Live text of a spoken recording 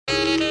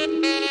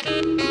Еще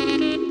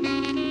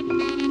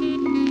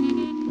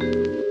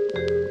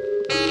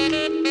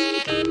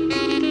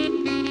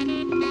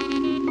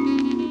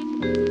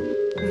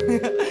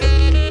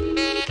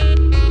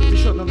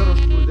одна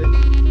дорожка будет, да?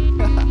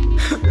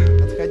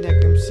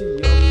 Отходняк МС,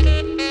 ёпта.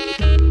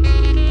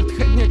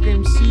 Отходняк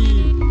МС.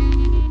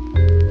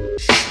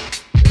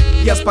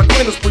 Я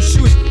спокойно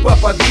спущусь по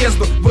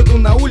подъезду, выйду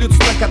на улицу,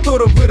 на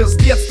которую вырос с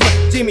детства,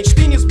 где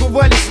мечты не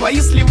сбывались,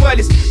 свои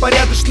сливались.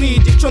 Порядочные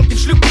девчонки в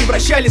шлюх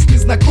превращались,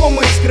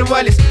 незнакомые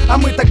скрывались. А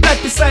мы тогда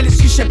писались,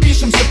 еще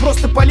пишемся,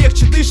 просто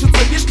полегче дышится.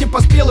 Вишня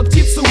поспела,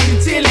 птицы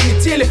улетели,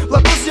 метели.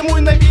 Лото зимой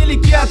на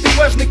велике, а ты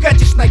важный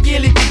катишь на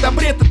гелике. Да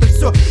бред это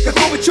все,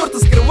 какого черта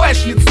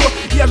скрываешь лицо?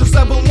 Я же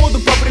забыл моду,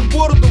 побрив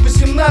бороду.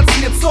 18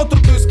 лет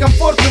сотрутую из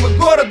комфортного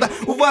города.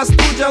 У вас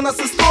студия, у нас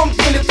из комнат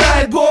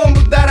вылетает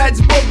бомба. Да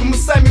ради бога, мы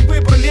сами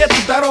выбрали эту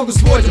дорогу,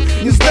 сводим.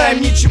 Не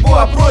знаем ничего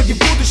о проге, в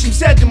будущем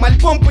сядем,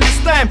 альбом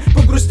полистаем.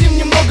 Погрустим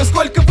немного,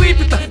 сколько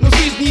выпито, но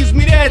жизнь не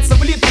измеряется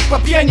в литрах. По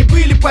пьяни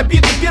были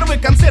побиты, первые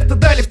концерты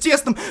дали в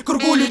тесном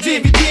кругу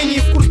людей. Видение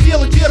в курс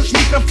дела, держишь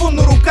микрофон,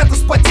 но рука-то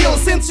спотела.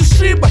 Sensi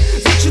Sheeba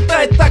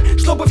зачитает так,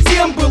 чтобы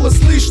всем было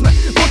слышно.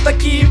 Вот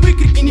такие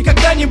выкрики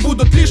никогда не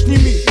будут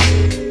лишними.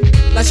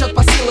 Насчет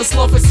посыла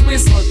слов и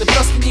смысла ты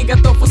просто не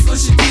готов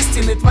услышать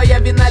истины. Твоя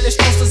вина лишь в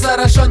том, что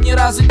заражен, ни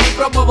разу не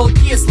пробовал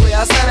кислый.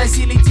 А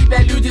заразили тебя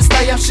люди,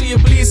 стоявшие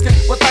близко.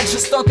 Вот так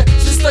жестоко,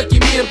 жестокий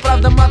мир.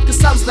 Правда, матка,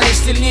 сам знаешь,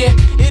 сильнее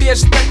и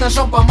режет как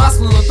ножом по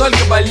маслу, но только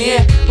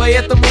больнее.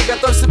 Поэтому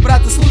готовься,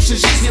 брат, и слушай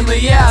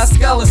жизненные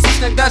оскалы.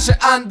 Сущность даже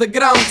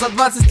андеграунд. За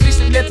 20 с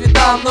лишним лет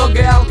видал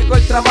многое.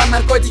 Алкоголь, трава,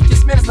 наркотики,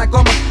 смерть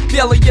знакомых.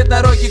 Белые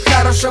дороги к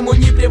хорошему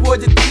не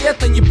приводит, и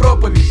это не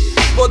проповедь.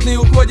 Водный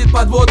уходит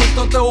под воду,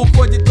 кто-то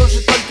уходит тоже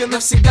только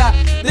навсегда.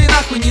 Да и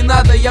нахуй не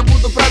надо, я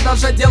буду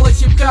продолжать делать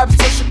хип-хап.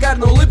 Все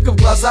шикарно, улыбка в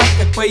глазах,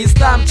 как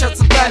поезда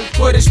мчатся вдаль.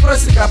 Кореш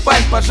просит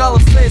копать,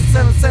 пожалуйста, из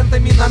сцены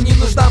центами нам не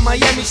нужна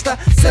моя мечта.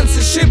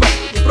 Sensi Sheeba,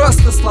 не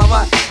просто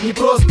слова, Не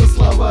просто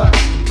слова,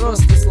 не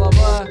просто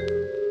слова.